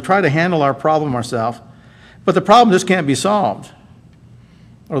ourselves. We try to handle our problem ourselves. But the problem just can't be solved.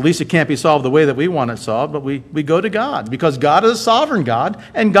 Or at least it can't be solved the way that we want it solved, but we go to God, because God is a sovereign God,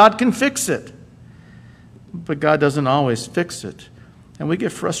 and God can fix it. But God doesn't always fix it, and we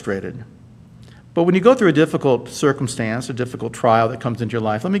get frustrated. But when you go through a difficult circumstance, a difficult trial that comes into your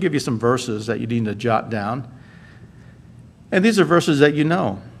life, let me give you some verses that you need to jot down. And these are verses that you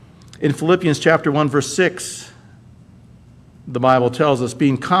know. In Philippians chapter 1, verse 6, the Bible tells us,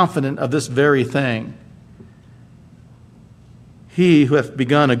 "Being confident of this very thing, he who hath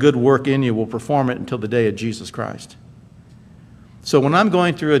begun a good work in you will perform it until the day of Jesus Christ." So when I'm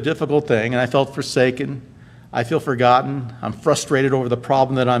going through a difficult thing and I felt forsaken, I feel forgotten, I'm frustrated over the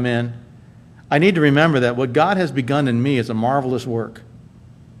problem that I'm in, I need to remember that what God has begun in me is a marvelous work.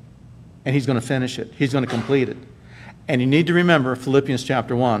 And he's going to finish it. He's going to complete it. And you need to remember Philippians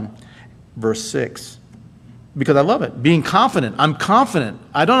chapter 1, verse 6. Because I love it. Being confident. I'm confident.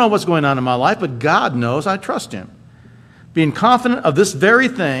 I don't know what's going on in my life, but God knows. I trust him. Being confident of this very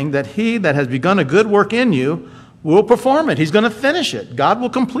thing, that he that has begun a good work in you will perform it. He's going to finish it. God will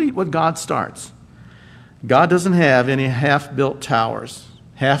complete what God starts. God doesn't have any half-built towers,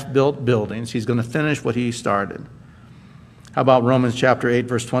 half-built buildings. He's going to finish what he started. How about Romans chapter 8,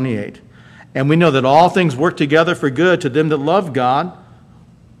 verse 28? And we know that all things work together for good to them that love God,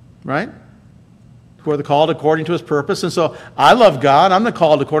 right? Who are the called according to his purpose. And so I love God. I'm the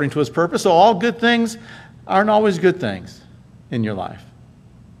called according to his purpose. So all good things aren't always good things in your life.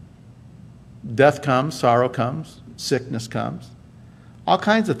 Death comes, sorrow comes, sickness comes. All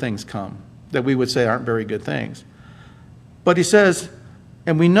kinds of things come that we would say aren't very good things. But he says,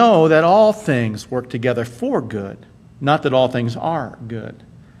 and we know that all things work together for good, not that all things are good.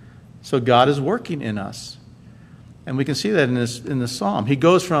 So God is working in us. And we can see that in this psalm. He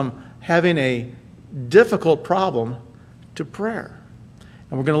goes from having a difficult problem to prayer.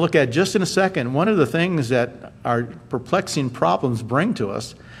 And we're going to look at just in a second, one of the things that our perplexing problems bring to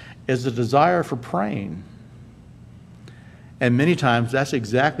us is the desire for praying. And many times that's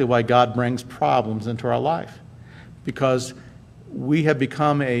exactly why God brings problems into our life, because we have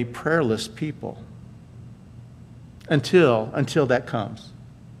become a prayerless people until that comes.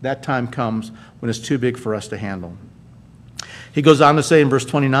 That time comes when it's too big for us to handle. He goes on to say in verse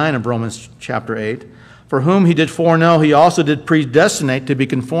 29 of Romans chapter 8, for whom he did foreknow, he also did predestinate to be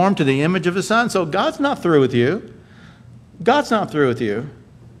conformed to the image of his Son. So God's not through with you. God's not through with you.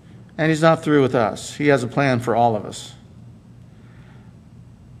 And he's not through with us. He has a plan for all of us.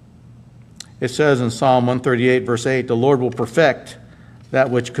 It says in Psalm 138, verse 8, the Lord will perfect that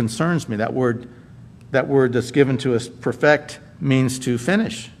which concerns me. That word that's given to us, perfect, means to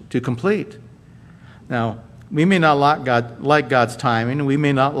finish, to complete. Now, we may not like God's timing. We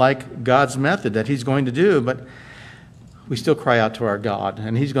may not like God's method that he's going to do, but we still cry out to our God,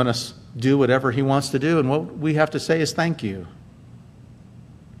 and he's going to do whatever he wants to do, and what we have to say is thank you.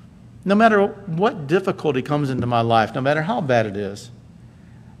 No matter what difficulty comes into my life, no matter how bad it is,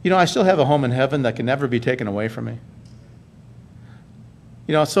 I still have a home in heaven that can never be taken away from me.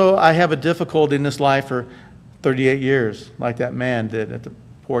 So I have a difficulty in this life for 38 years, like that man did at the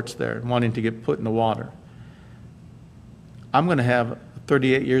porch there, wanting to get put in the water. I'm going to have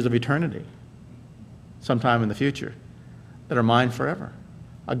 38 years of eternity sometime in the future that are mine forever.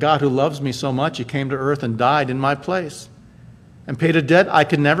 A God who loves me so much, he came to earth and died in my place and paid a debt I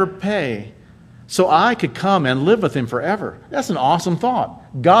could never pay so I could come and live with him forever. That's an awesome thought.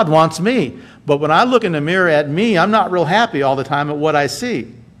 God wants me. But when I look in the mirror at me, I'm not real happy all the time at what I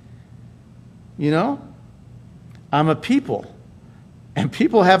see. I'm a people. And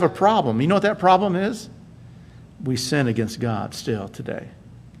people have a problem. You know what that problem is? We sin against God still today.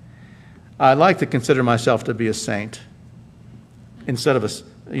 I like to consider myself to be a saint instead of a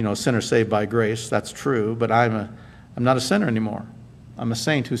sinner saved by grace. That's true, but I'm not a sinner anymore. I'm a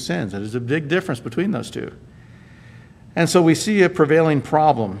saint who sins. There's a big difference between those two. And so we see a prevailing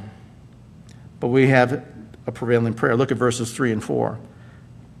problem, but we have a prevailing prayer. Look at verses 3 and 4.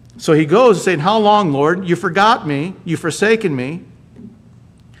 So he goes saying, how long, Lord? You forgot me. You've forsaken me.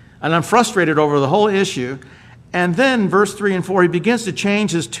 And I'm frustrated over the whole issue. And then verse 3 and 4, he begins to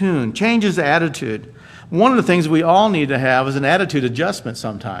change his tune, change his attitude. One of the things we all need to have is an attitude adjustment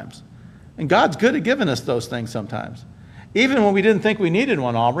sometimes. And God's good at giving us those things sometimes. Even when we didn't think we needed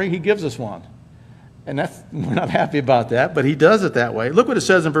one, Aubrey, he gives us one. And we're not happy about that, but he does it that way. Look what it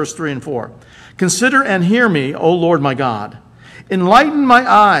says in verse 3 and 4. Consider and hear me, O Lord my God. Enlighten my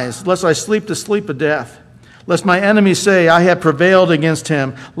eyes, lest I sleep the sleep of death. Lest my enemies say, I have prevailed against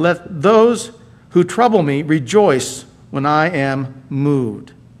him. Let those who trouble me rejoice when I am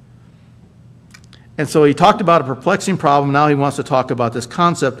moved. And so he talked about a perplexing problem. Now he wants to talk about this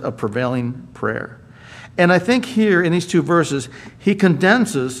concept of prevailing prayer. And I think here in these two verses, he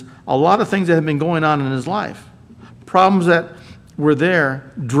condenses a lot of things that have been going on in his life. Problems that were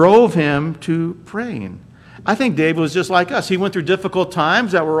there drove him to praying. I think David was just like us. He went through difficult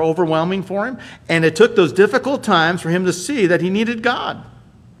times that were overwhelming for him, and it took those difficult times for him to see that he needed God.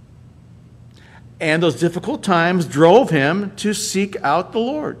 And those difficult times drove him to seek out the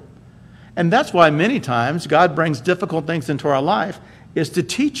Lord. And that's why many times God brings difficult things into our life, is to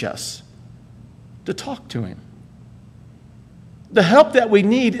teach us to talk to him. The help that we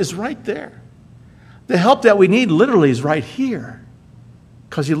need is right there. The help that we need literally is right here,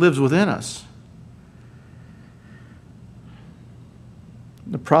 because he lives within us.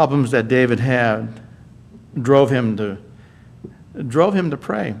 The problems that David had drove him to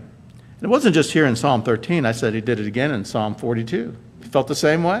pray. And it wasn't just here in Psalm 13. I said he did it again in Psalm 42. He felt the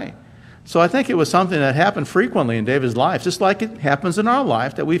same way. So I think it was something that happened frequently in David's life, just like it happens in our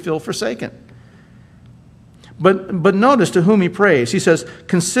life, that we feel forsaken. But notice to whom he prays. He says,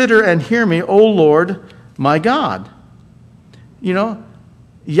 consider and hear me, O Lord, my God.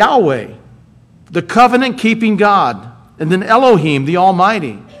 Yahweh. the covenant-keeping God, and then Elohim, the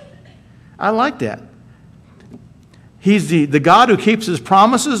Almighty. I like that. He's the God who keeps his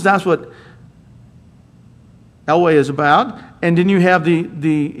promises. That's what Elway is about. And then you have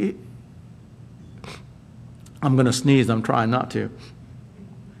the I'm going to sneeze. I'm trying not to.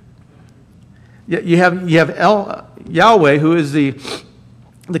 You have Yahweh, who is the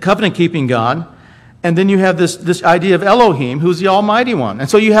covenant-keeping God. And then you have this idea of Elohim, who's the Almighty One. And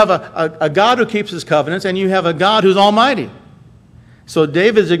so you have a God who keeps his covenants, and you have a God who's almighty. So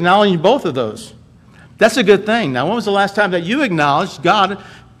David is acknowledging both of those. That's a good thing. Now, when was the last time that you acknowledged God,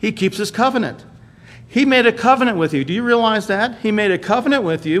 he keeps his covenant? He made a covenant with you. Do you realize that? He made a covenant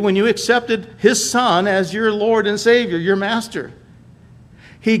with you when you accepted his Son as your Lord and Savior, your Master.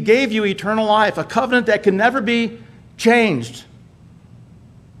 He gave you eternal life, a covenant that can never be changed.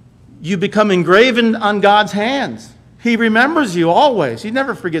 You become engraven on God's hands. He remembers you always. He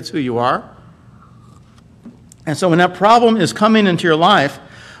never forgets who you are. And so when that problem is coming into your life,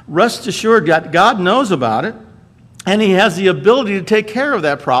 rest assured that God knows about it, and he has the ability to take care of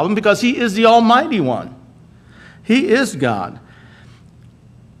that problem because he is the Almighty One. He is God.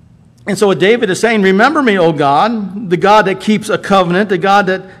 And so what David is saying, remember me, O God, the God that keeps a covenant, the God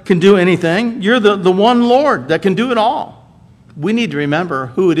that can do anything. You're the one Lord that can do it all. We need to remember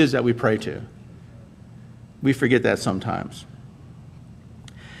who it is that we pray to. We forget that sometimes.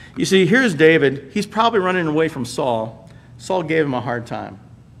 You see, here's David. He's probably running away from Saul. Saul gave him a hard time,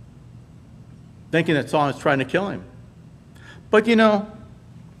 thinking that Saul was trying to kill him. But you know,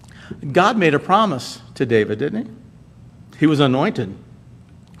 God made a promise to David, didn't he? He was anointed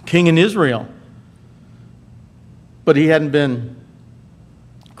king in Israel, but he hadn't been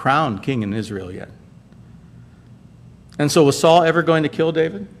crowned king in Israel yet. And so was Saul ever going to kill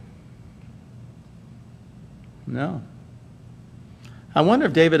David? No. I wonder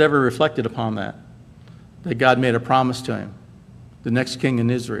if David ever reflected upon that God made a promise to him, the next king in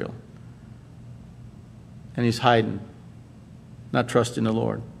Israel. And he's hiding, not trusting the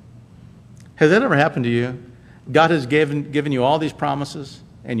Lord. Has that ever happened to you? God has given you all these promises,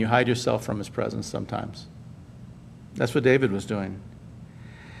 and you hide yourself from his presence sometimes. That's what David was doing.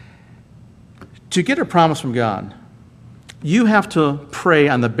 To get a promise from God, you have to pray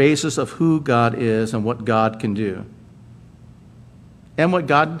on the basis of who God is and what God can do, and what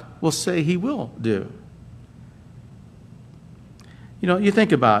God will say he will do. You know, you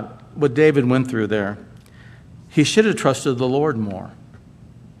think about what David went through there. He should have trusted the Lord more,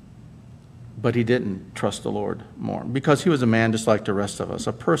 but he didn't trust the Lord more because he was a man just like the rest of us,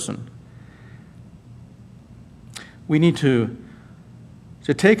 a person. We need to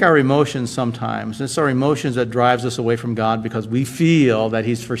take our emotions sometimes. It's our emotions that drives us away from God because we feel that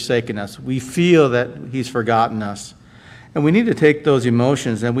he's forsaken us. We feel that he's forgotten us. And we need to take those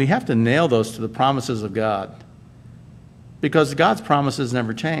emotions and we have to nail those to the promises of God, because God's promises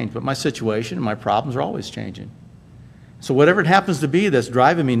never change, but my situation and my problems are always changing. So whatever it happens to be that's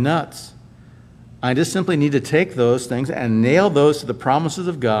driving me nuts, I just simply need to take those things and nail those to the promises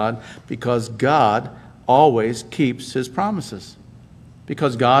of God, because God always keeps his promises,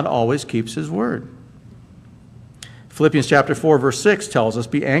 because God always keeps his word. Philippians chapter 4, verse 6 tells us,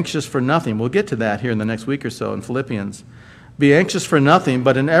 be anxious for nothing. We'll get to that here in the next week or so in Philippians. Be anxious for nothing,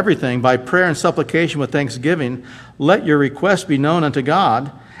 but in everything, by prayer and supplication with thanksgiving, let your requests be known unto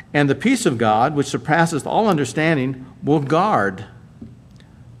God, and the peace of God, which surpasses all understanding, will guard,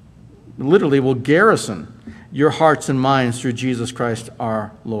 literally will garrison your hearts and minds through Jesus Christ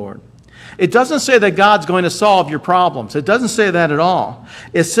our Lord. It doesn't say that God's going to solve your problems. It doesn't say that at all.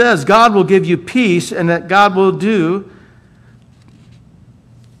 It says God will give you peace and that God will do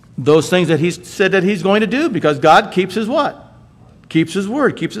those things that he said that he's going to do, because God keeps his what? Keeps his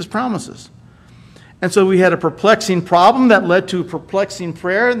word, keeps his promises. And so we had a perplexing problem that led to perplexing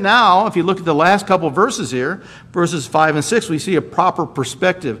prayer. Now, if you look at the last couple of verses here, verses 5 and 6, we see a proper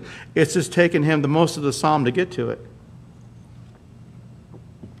perspective. It's just taken him the most of the psalm to get to it.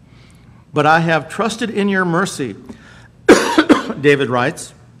 But I have trusted in your mercy, David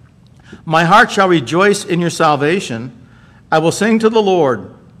writes. My heart shall rejoice in your salvation. I will sing to the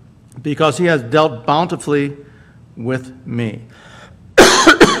Lord, because he has dealt bountifully with me.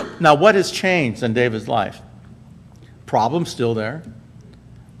 Now, what has changed in David's life? Problem's still there,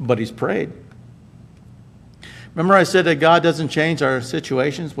 but he's prayed. Remember I said that God doesn't change our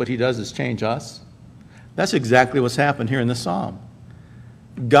situations. What he does is change us. That's exactly what's happened here in the psalm.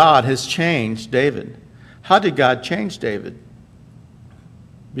 God has changed David. How did God change David?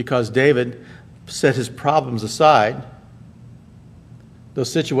 Because David set his problems aside,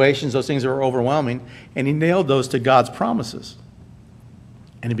 those situations, those things that were overwhelming, and he nailed those to God's promises.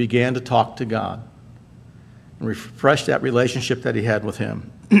 And he began to talk to God and refresh that relationship that he had with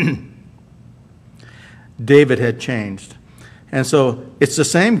him. David had changed. And so it's the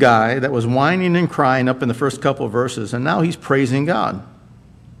same guy that was whining and crying up in the first couple of verses, and now he's praising God.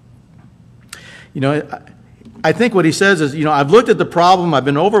 You know, I think what he says is, you know, I've looked at the problem, I've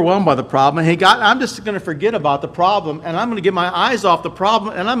been overwhelmed by the problem, and hey, God, I'm just going to forget about the problem, and I'm going to get my eyes off the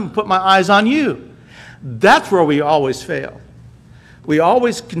problem, and I'm going to put my eyes on you. That's where we always fail. We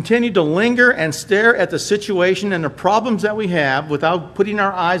always continue to linger and stare at the situation and the problems that we have without putting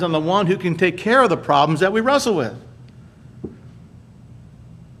our eyes on the one who can take care of the problems that we wrestle with.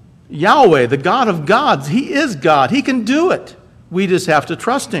 Yahweh, the God of gods, he is God. He can do it. We just have to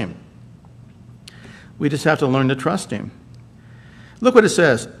trust him. We just have to learn to trust him. Look what it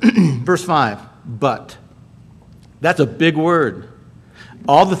says, verse 5, but. That's a big word.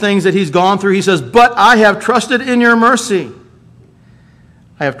 All the things that he's gone through, he says, but I have trusted in your mercy.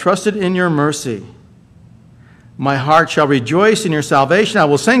 I have trusted in your mercy. My heart shall rejoice in your salvation. I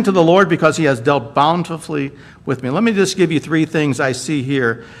will sing to the Lord because he has dealt bountifully with me. Let me just give you three things I see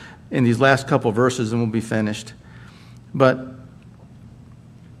here in these last couple of verses and we'll be finished. But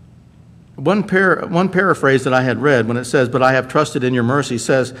one paraphrase that I had read when it says, but I have trusted in your mercy,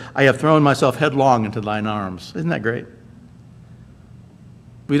 says, I have thrown myself headlong into thine arms. Isn't that great?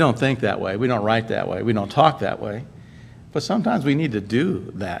 We don't think that way. We don't write that way. We don't talk that way. But sometimes we need to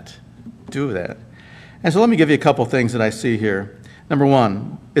do that. And so let me give you a couple things that I see here. Number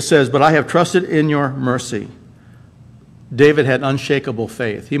one, it says, but I have trusted in your mercy. David had unshakable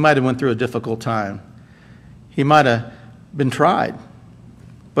faith. He might have went through a difficult time. He might have been tried.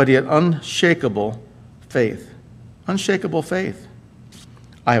 But he had unshakable faith. Unshakable faith.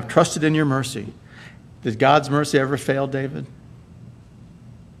 I have trusted in your mercy. Did God's mercy ever fail David?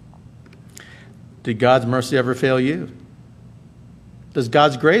 Did God's mercy ever fail you? Does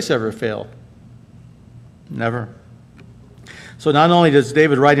God's grace ever fail? Never. So not only does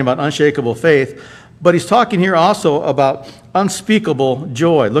David writing about unshakable faith, but he's talking here also about unspeakable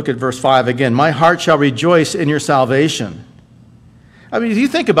joy. Look at verse 5 again. My heart shall rejoice in your salvation. I mean, if you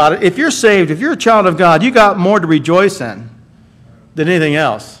think about it, if you're saved, if you're a child of God, you got more to rejoice in than anything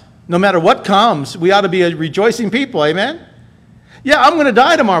else. No matter what comes, we ought to be a rejoicing people, amen? Yeah, I'm going to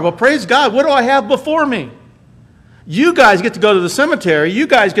die tomorrow, but praise God, what do I have before me? You guys get to go to the cemetery, you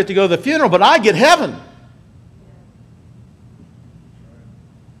guys get to go to the funeral, but I get heaven.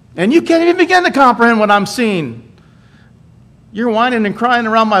 And you can't even begin to comprehend what I'm seeing. You're whining and crying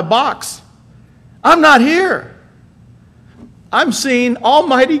around my box. I'm not here. I'm seeing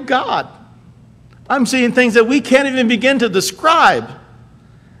Almighty God. I'm seeing things that we can't even begin to describe.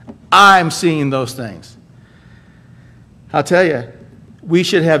 I'm seeing those things. I'll tell you, we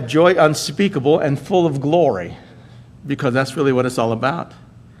should have joy unspeakable and full of glory, because that's really what it's all about.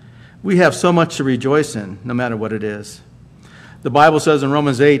 We have so much to rejoice in, no matter what it is. The Bible says in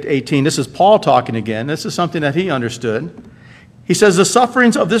Romans 8:18, this is Paul talking again. This is something that he understood. He says, the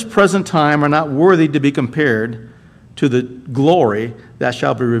sufferings of this present time are not worthy to be compared to the glory that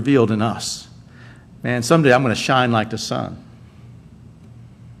shall be revealed in us. Man, someday I'm going to shine like the sun.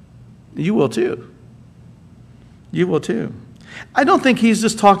 You will too. You will too. I don't think he's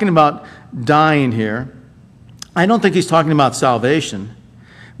just talking about dying here. I don't think he's talking about salvation.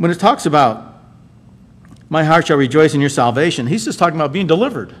 When it talks about my heart shall rejoice in your salvation, he's just talking about being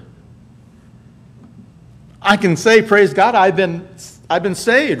delivered. I can say, praise God, I've been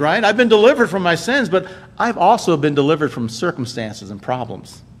saved, right? I've been delivered from my sins, but I've also been delivered from circumstances and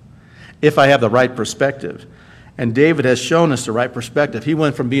problems, if I have the right perspective. And David has shown us the right perspective. He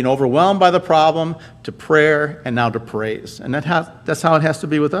went from being overwhelmed by the problem to prayer and now to praise. And that's how it has to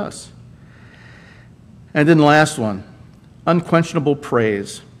be with us. And then the last one, unquenchable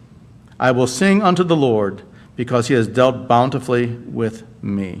praise. I will sing unto the Lord because he has dealt bountifully with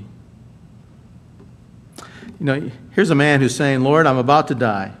me. You know, here's a man who's saying, Lord, I'm about to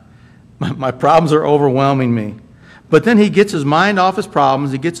die. My problems are overwhelming me. But then he gets his mind off his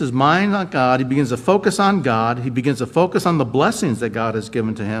problems. He gets his mind on God. He begins to focus on God. He begins to focus on the blessings that God has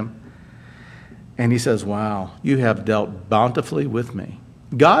given to him. And he says, wow, you have dealt bountifully with me.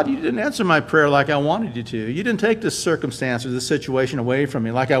 God, you didn't answer my prayer like I wanted you to. You didn't take this circumstance or this situation away from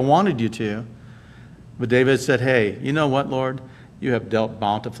me like I wanted you to. But David said, hey, you know what, Lord? You have dealt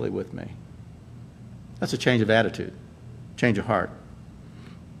bountifully with me. That's a change of attitude, change of heart.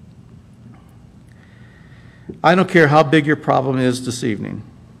 I don't care how big your problem is this evening.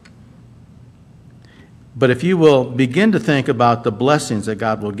 But if you will begin to think about the blessings that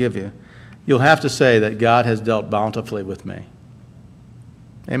God will give you, you'll have to say that God has dealt bountifully with me.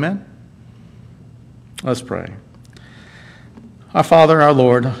 Amen? Let's pray. Our Father, our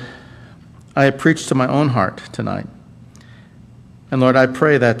Lord, I have preached to my own heart tonight. And Lord, I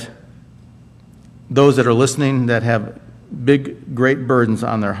pray that those that are listening that have big, great burdens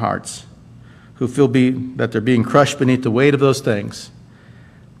on their hearts, who feel that they're being crushed beneath the weight of those things,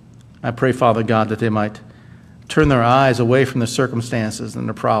 I pray, Father God, that they might turn their eyes away from the circumstances and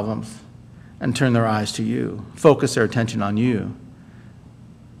the problems and turn their eyes to you. Focus their attention on you.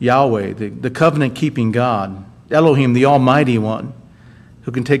 Yahweh, the covenant-keeping God, Elohim, the Almighty One,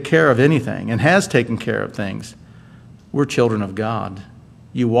 who can take care of anything and has taken care of things. We're children of God.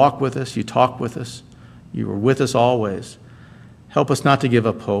 You walk with us. You talk with us. You are with us always. Help us not to give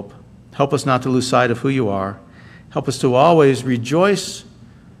up hope. Help us not to lose sight of who you are. Help us to always rejoice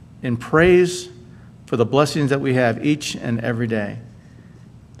in praise for the blessings that we have each and every day.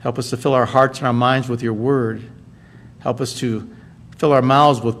 Help us to fill our hearts and our minds with your word. Help us to fill our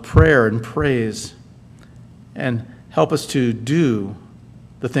mouths with prayer and praise. And help us to do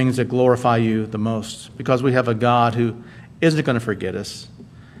the things that glorify you the most, because we have a God who isn't going to forget us,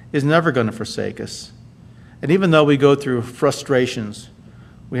 is never going to forsake us. And even though we go through frustrations,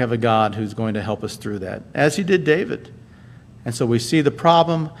 we have a God who's going to help us through that, as he did David. And so we see the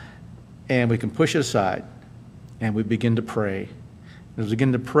problem, and we can push it aside, and we begin to pray. As we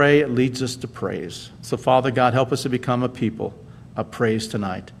begin to pray, it leads us to praise. So, Father God, help us to become a people of praise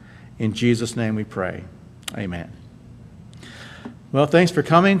tonight. In Jesus' name we pray. Amen. Well, thanks for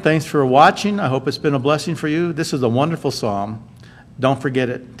coming. Thanks for watching. I hope it's been a blessing for you. This is a wonderful psalm. Don't forget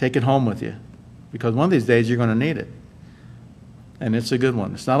it. Take it home with you, because one of these days you're going to need it. And it's a good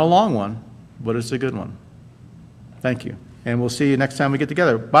one. It's not a long one, but it's a good one. Thank you. And we'll see you next time we get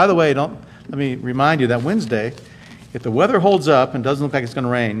together. By the way, let me remind you that Wednesday, if the weather holds up and doesn't look like it's going to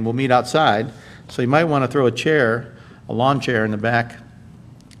rain, we'll meet outside. So you might want to throw a lawn chair in the back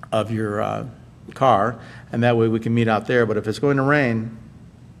of your car, and that way we can meet out there. But if it's going to rain,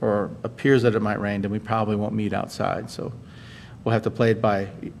 or appears that it might rain, then we probably won't meet outside. So we'll have to play it by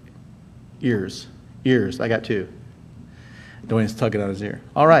ears. I got two. Dwayne's tugging on his ear.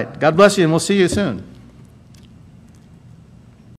 All right. God bless you, and we'll see you soon.